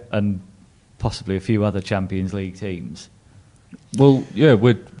 Yeah. And possibly a few other Champions League teams. Well, yeah,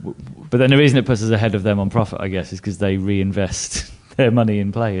 but then the reason it puts us ahead of them on profit, I guess, is because they reinvest their money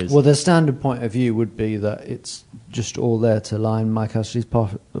in players. Well, the standard point of view would be that it's just all there to line Mike Ashley's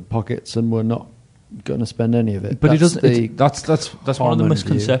pockets, and we're not going to spend any of it. But that's that's one of the common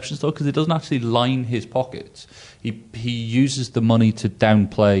misconceptions, though, because it doesn't actually line his pockets. He uses the money to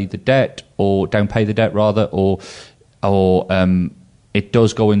downplay the debt, or downpay the debt rather, or it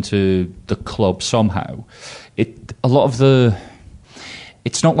does go into the club somehow.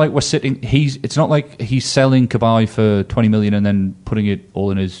 It's not like we're sitting. It's not like he's selling Kabay for 20 million and then putting it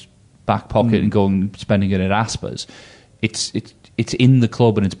all in his back pocket and going spending it at Aspas. It's it's in the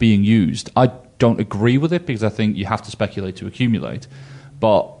club and it's being used. I don't agree with it because I think you have to speculate to accumulate.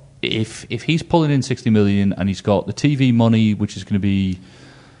 But if he's pulling in 60 million and he's got the TV money, which is going to be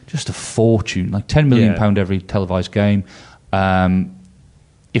just a fortune, like £10 million every televised game.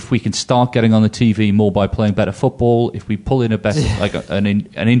 If we can start getting on the TV more by playing better football, if we pull in a better, like an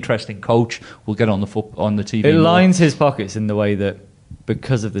interesting coach, we'll get on the TV. It more. lines his pockets in the way that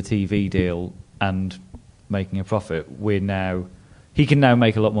because of the TV deal and making a profit, he can now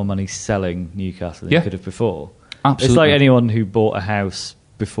make a lot more money selling Newcastle than he could have before. Absolutely. It's like anyone who bought a house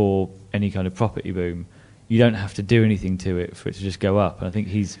before any kind of property boom. You don't have to do anything to it for it to just go up. And I think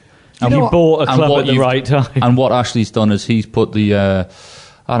he bought a club at the right time. And what Ashley's done is he's put the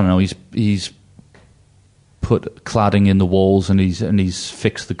he's put cladding in the walls and he's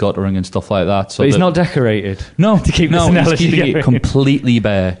fixed the guttering and stuff like that. So but he's not decorated. No, to keep he's keeping going. it completely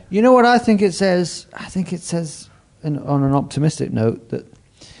bare. You know what I think it says? I think it says, on an optimistic note, that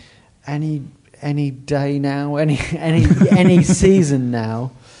any day now, any season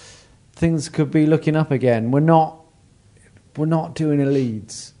now, things could be looking up again. We're not doing a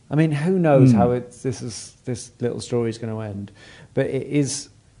Leeds. I mean, who knows how this little story is going to end? But it is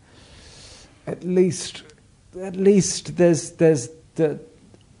at least there's the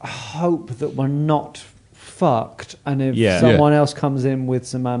hope that we're not fucked, and if someone else comes in with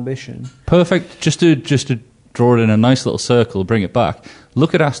some ambition, perfect. Just to draw it in a nice little circle, bring it back.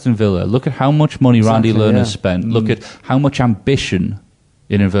 Look at Aston Villa. Look at how much money Randy Lerner spent. Look at how much ambition,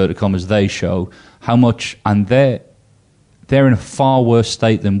 in inverted commas, they show. How much, and they're in a far worse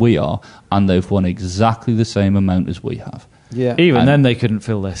state than we are, and they've won exactly the same amount as we have. Yeah. Even then, they couldn't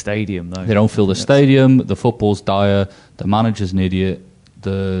fill their stadium, though. They don't fill the stadium. The football's dire. The manager's an idiot.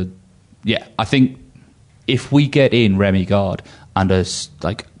 I think if we get in Remy Gard and a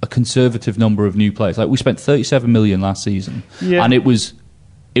conservative number of new players, like we spent 37 million last season, and it was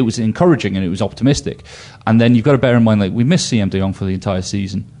encouraging and it was optimistic. And then you've got to bear in mind, like, we missed CM De Jong for the entire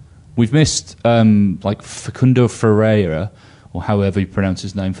season. We've missed Facundo Ferreira, or however you pronounce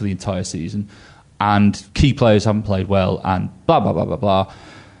his name, for the entire season. And key players haven't played well, and blah, blah, blah, blah, blah.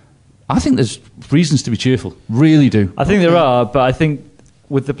 I think there's reasons to be cheerful. Really do. I think there are, but I think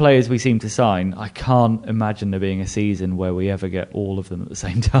with the players we seem to sign, I can't imagine there being a season where we ever get all of them at the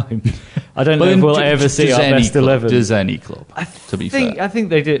same time. I don't know if we'll ever see our best 11. Does any club, to be fair? I think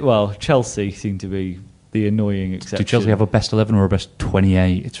they did. Well, Chelsea seem to be the annoying exception. Do Chelsea have a best 11 or a best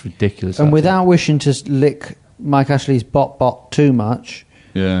 28? It's ridiculous. And without wishing to lick Mike Ashley's bot too much,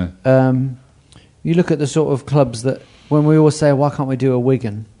 you look at the sort of clubs that, when we always say, why can't we do a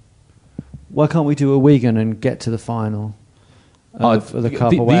Wigan? Why can't we do a Wigan and get to the final of the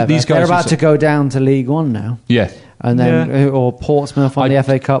Cup or whatever? These guys they're about to go down to League One now. Yeah. And then, or Portsmouth on the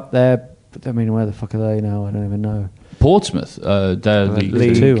FA Cup there. I mean, where the fuck are they now? I don't even know. Portsmouth, they're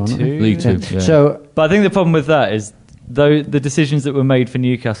League 2. League 2, yeah. So, but I think the problem with that is, though the decisions that were made for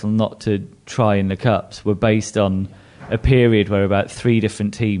Newcastle not to try in the Cups were based on a period where about 3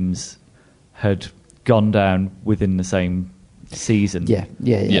 different teams had gone down within the same season. Yeah.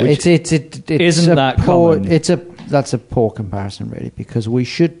 Which It's isn't that poor, common. That's a poor comparison, really, because we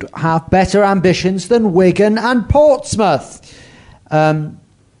should have better ambitions than Wigan and Portsmouth.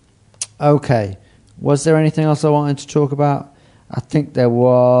 Okay. Was there anything else I wanted to talk about? I think there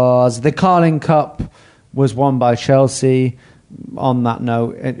was. The Carling Cup was won by Chelsea. On that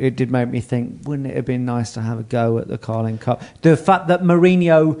note, it did make me think, wouldn't it have been nice to have a go at the Carling Cup? The fact that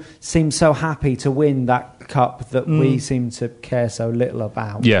Mourinho seemed so happy to win that cup that we seem to care so little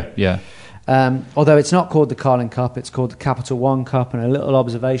about. Yeah. Although it's not called the Carling Cup, it's called the Capital One Cup. And a little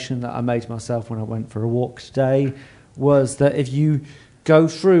observation that I made to myself when I went for a walk today was that if you go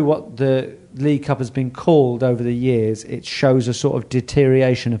through what the League Cup has been called over the years, it shows a sort of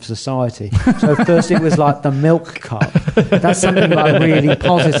deterioration of society. So first it was like the Milk Cup. That's something like really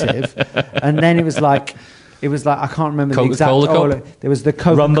positive. And then it was like I can't remember the exact Cup. There was the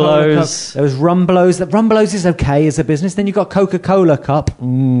Coca-Cola Cup. There was Rumbelows. Rumbelows is okay as a business. Then you've got Coca-Cola Cup.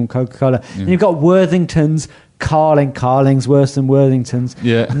 Coca-Cola. Then you've got Worthington's. Carling's worse than Worthington's.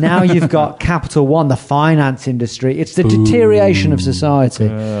 Yeah. Now you've got Capital One, the finance industry. It's the deterioration of society.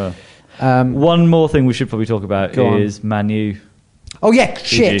 One more thing we should probably talk about is Man U. Oh, yeah,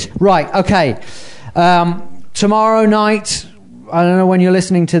 shit. Right, okay. Tomorrow night, I don't know when you're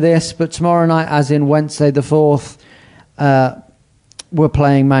listening to this, but tomorrow night, as in Wednesday the 4th, we're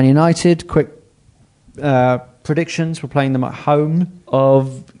playing Man United. Quick predictions. We're playing them at home.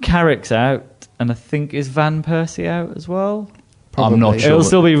 Carrick's out. And I think, is Van Persie out as well? Probably. I'm not sure. It'll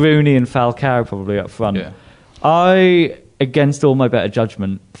still be Rooney and Falcao probably up front. Yeah. I, against all my better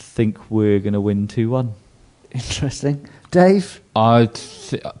judgment, think we're going to win 2-1. Interesting. Dave?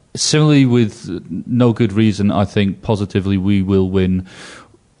 Similarly, with no good reason, I think positively we will win.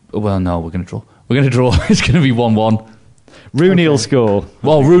 Well, no, we're going to draw. We're going to draw. It's going to be 1-1. Rooney will score.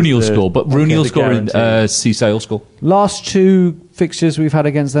 Well, Rooney will score, but Rooney will score and Cisse will score. Last two fixtures we've had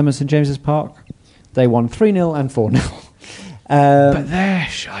against them at St James's Park, they won 3-0 and 4-0. But they're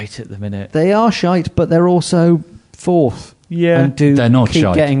shite at the minute. They are shite, but they're also fourth. Yeah. And They're not keep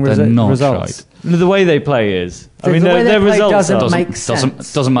shite. getting They're not results. shite. The way they play is. The way they play doesn't make Doesn't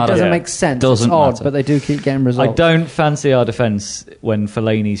sense. matter. It doesn't Yeah. make sense. Doesn't it's odd, matter. but they do keep getting results. I don't fancy our defence when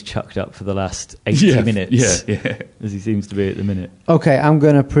Fellaini's chucked up for the last 80 minutes. Yeah. As he seems to be at the minute. Okay, I'm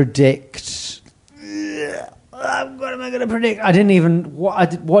going to predict. What am I going to predict? I didn't even.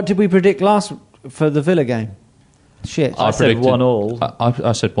 What did we predict last for the Villa game? Shit. I said predicted- 1-1.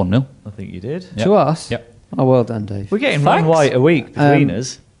 I said 1-0. I think you did. Yeah. To us? Yep. Oh, well done, Dave. We're getting one white a week between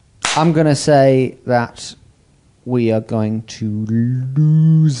us. I'm going to say that we are going to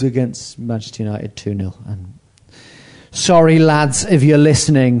lose against Manchester United 2-0. And sorry, lads, if you're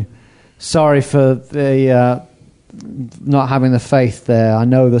listening. Sorry for the not having the faith there. I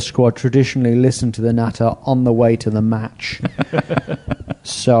know the squad traditionally listen to the Natter on the way to the match.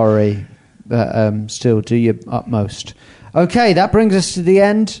 Sorry, but still do your utmost. Okay, that brings us to the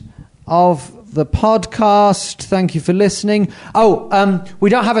end of the podcast. Thank you for listening. We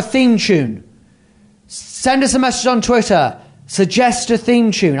don't have a theme tune. Send us a message on Twitter. Suggest a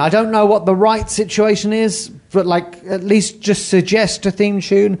theme tune. I don't know what the right situation is, but at least just suggest a theme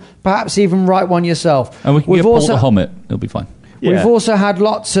tune. Perhaps even write one yourself. And we can get Paul to hum it. It'll be fine. Yeah. We've also had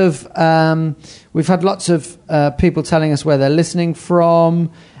lots of people telling us where they're listening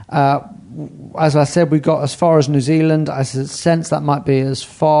from. As I said, we got as far as New Zealand. I sense that might be as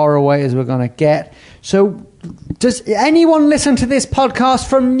far away as we're going to get. So, does anyone listen to this podcast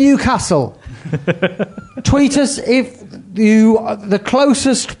from Newcastle? Tweet us if you are the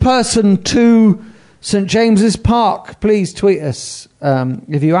closest person to St James's Park. Please tweet us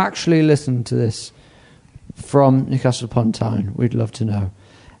if you actually listen to this from Newcastle upon Tyne. We'd love to know.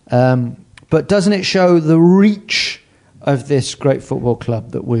 But doesn't it show the reach of this great football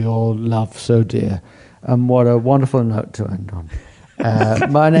club that we all love so dear? And what a wonderful note to end on.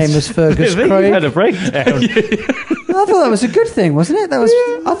 My name is Fergus I think Craig. you had a breakdown. I thought that was a good thing, wasn't it? I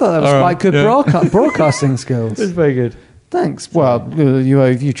thought that was quite good broadcasting skills. It's very good. Thanks. Well,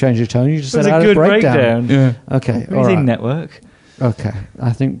 you changed your tone. You just It was said I a had good a breakdown. Yeah. Okay, all Amazing right. network. Okay,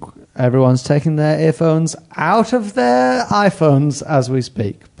 I think everyone's taking their earphones out of their iPhones as we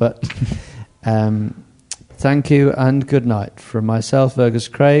speak. But thank you and good night from myself, Fergus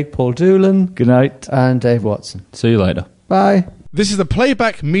Craig, Paul Doolan, Good night. and Dave Watson. See you later. Bye. This is a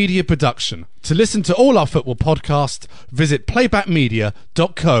Playback Media production. To listen to all our football podcasts, visit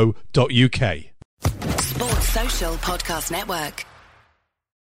playbackmedia.co.uk. Sports Social Podcast Network.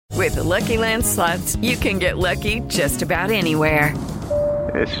 With the Lucky Land Slots, you can get lucky just about anywhere.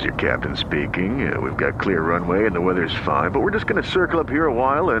 This is your captain speaking. We've got clear runway and the weather's fine, but we're just going to circle up here a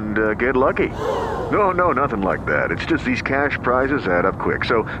while and get lucky. No, nothing like that. It's just these cash prizes add up quick.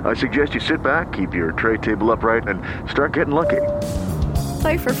 So I suggest you sit back, keep your tray table upright, and start getting lucky.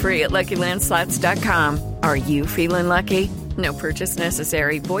 Play for free at LuckyLandSlots.com. Are you feeling lucky? No purchase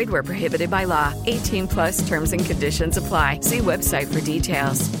necessary. Void where prohibited by law. 18+ terms and conditions apply. See website for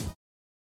details.